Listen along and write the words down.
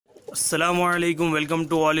अस्सलामुअलैकुम, welcome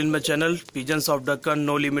to all in my channel pigeons of Deccan.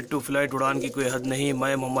 No limit to flight, उड़ान की कोई हद नहीं।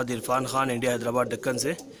 मैं मोहम्मद इरफान खान, इंडिया हैदराबाद दक्कन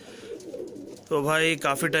से। तो भाई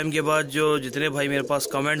काफ़ी टाइम के बाद जो जितने भाई मेरे पास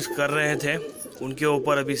कमेंट्स कर रहे थे उनके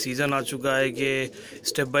ऊपर अभी सीज़न आ चुका है कि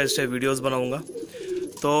स्टेप बाय स्टेप वीडियोस बनाऊंगा।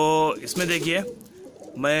 तो इसमें देखिए,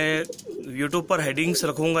 मैं यूट्यूब पर हेडिंग्स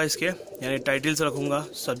रखूँगा, इसके यानी टाइटल्स रखूँगा,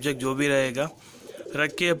 सब्जेक्ट जो भी रहेगा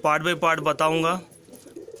रख के पार्ट बाय पार्ट बताऊँगा।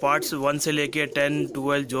 पार्ट्स 1 से लेके 10,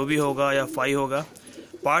 12 जो भी होगा या 5 होगा,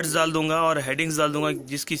 पार्ट्स डाल दूंगा और हेडिंग्स डाल दूंगा।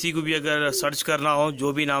 जिस किसी को भी अगर सर्च करना हो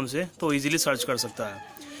जो भी नाम से, तो इजीली सर्च कर सकता है।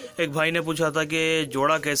 एक भाई ने पूछा था कि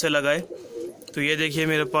जोड़ा कैसे लगाए, तो ये देखिए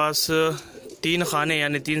मेरे पास 3 खाने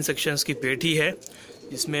यानी 3 सेक्शंस की पेटी है,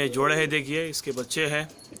 जिसमें जोड़े हैं। देखिए इसके बच्चे हैं,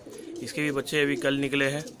 इसके भी बच्चे अभी कल निकले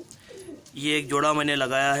हैं। ये एक जोड़ा मैंने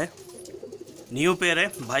लगाया है, न्यू पेयर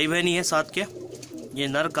है, भाई बहन ही है साथ के। ये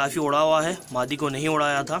नर काफ़ी उड़ा हुआ है, मादी को नहीं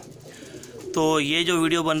उड़ाया था। तो ये जो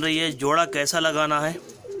वीडियो बन रही है, जोड़ा कैसा लगाना है,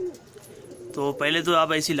 तो पहले तो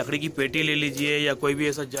आप ऐसी लकड़ी की पेटी ले लीजिए या कोई भी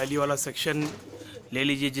ऐसा जाली वाला सेक्शन ले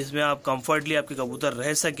लीजिए जिसमें आप कंफर्टली आपके कबूतर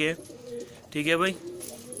रह सके। ठीक है भाई।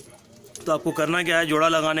 तो आपको करना क्या है, जोड़ा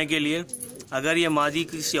लगाने के लिए अगर ये मादी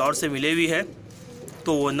किसी और से मिले हुई है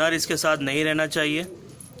तो वो नर इसके साथ नहीं रहना चाहिए,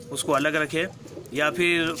 उसको अलग रखें। या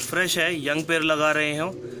फिर फ्रेश है, यंग पेयर लगा रहे हो,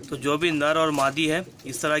 तो जो भी नर और मादी है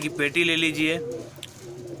इस तरह की पेटी ले लीजिए।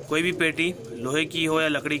 कोई भी पेटी, लोहे की हो या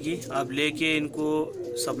लकड़ी की, आप लेके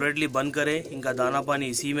इनको सेपरेटली बंद करें, इनका दाना पानी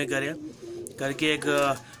इसी में करें, करके एक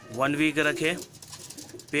 1 वीक रखें।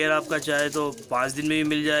 पेयर आपका चाहे तो 5 दिन में भी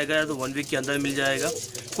मिल जाएगा या तो 1 वीक के अंदर मिल जाएगा।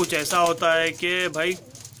 कुछ ऐसा होता है कि भाई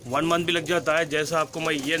 1 मंथ भी लग जाता है। जैसा आपको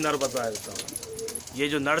मैं ये नर बता देता हूँ, ये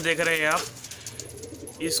जो नर देख रहे हैं आप,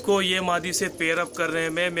 इसको ये मादी से पेयर अप करने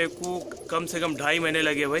में मेरे को कम से कम 2.5 महीने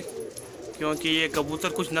लगे भाई, क्योंकि ये कबूतर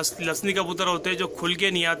कुछ नस्ली कबूतर होते हैं जो खुल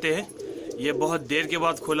के नहीं आते हैं। ये बहुत देर के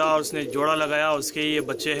बाद खुला और उसने जोड़ा लगाया, उसके ये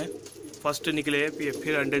बच्चे हैं, फर्स्ट निकले हैं,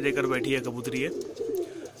 फिर अंडे देकर बैठी है कबूतरी है।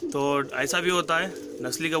 तो ऐसा भी होता है,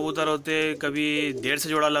 नस्ली कबूतर होते हैं कभी देर से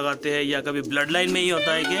जोड़ा लगाते हैं, या कभी ब्लड लाइन में ही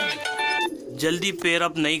होता है कि जल्दी पेयर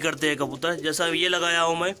अप नहीं करते हैं कबूतर। जैसा ये लगाया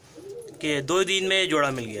हूँ मैं कि 2 दिन में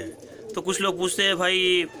जोड़ा मिल गया है। तो कुछ लोग पूछते हैं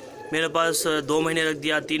भाई मेरे पास 2 महीने रख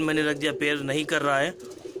दिया, 3 महीने रख दिया, पेयर नहीं कर रहा है।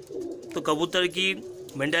 तो कबूतर की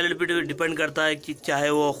मेंटालिटी पे डिपेंड करता है कि चाहे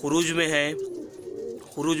वो खुरूज में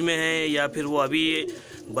है या फिर वो अभी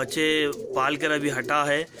बच्चे पाल कर अभी हटा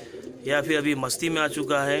है या फिर अभी मस्ती में आ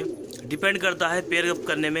चुका है। डिपेंड करता है पेयर अप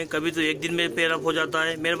करने में। कभी तो 1 दिन में पेयर अप हो जाता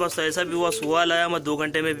है। मेरे पास ऐसा भी हुआ, सुबह लाया मैं 2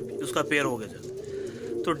 घंटे में उसका पेयर हो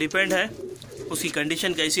गया। तो डिपेंड है उसकी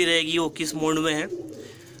कंडीशन कैसी रहेगी, वो किस मूड में है।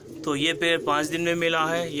 तो ये पेयर 5 दिन में मिला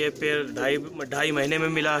है, ये पेयर 2.5 महीने में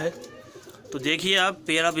मिला है। तो देखिए आप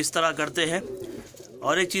पेयर अप इस तरह करते हैं।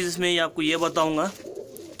 और एक चीज़ इसमें आपको ये बताऊंगा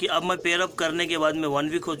कि अब मैं पेयर अप करने के बाद में 1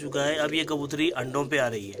 वीक हो चुका है, अब ये कबूतरी अंडों पे आ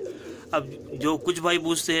रही है। अब जो कुछ भाई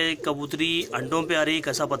पूछते हैं कबूतरी अंडों पे आ रही है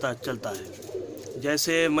कैसा पता चलता है,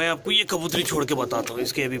 जैसे मैं आपको ये कबूतरी छोड़ के बताता हूँ।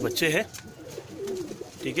 इसके अभी बच्चे हैं,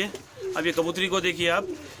 ठीक है। अब ये कबूतरी को देखिए आप,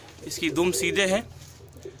 इसकी दुम सीधे हैं,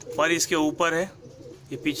 पर इसके ऊपर है।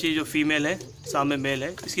 ये पीछे जो फीमेल है, सामने मेल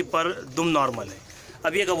है, इसकी पर दुम नॉर्मल है।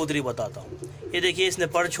 अब ये कबूतरी बताता हूँ। ये देखिए इसने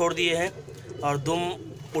पर छोड़ दिए हैं और दुम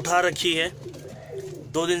उठा रखी है,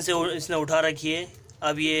 2 दिन से इसने उठा रखी है।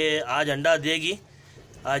 अब ये आज अंडा देगी।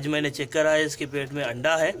 आज मैंने चेक करा है, इसके पेट में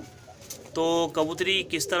अंडा है। तो कबूतरी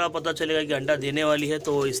किस तरह पता चलेगा कि अंडा देने वाली है,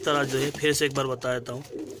 तो इस तरह जो है, फिर से एक बार बता देता हूँ,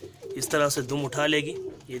 इस तरह से दुम उठा लेगी।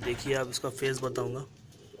 ये देखिए आप, इसका फेस बताऊँगा,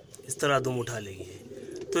 इस तरह दुम उठा लेगी।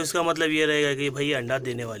 तो इसका मतलब ये रहेगा कि भाई अंडा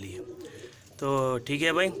देने वाली है। तो ठीक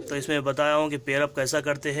है भाई। तो इसमें बताया हूँ कि पेयर अप कैसा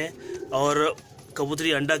करते हैं और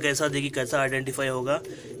कबूतरी अंडा कैसा देगी, कैसा आइडेंटिफाई होगा,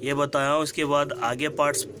 ये बताया हूँ। इसके बाद आगे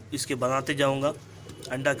पार्ट्स इसके बनाते जाऊँगा।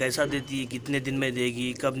 अंडा कैसा देती है, कितने दिन में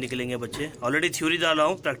देगी, कब निकलेंगे बच्चे। ऑलरेडी थ्योरी डाला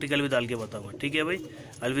हूँ, प्रैक्टिकल भी डाल के बताऊँगा। ठीक है भाई,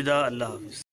 अलविदा, अल्लाह हाफिज़।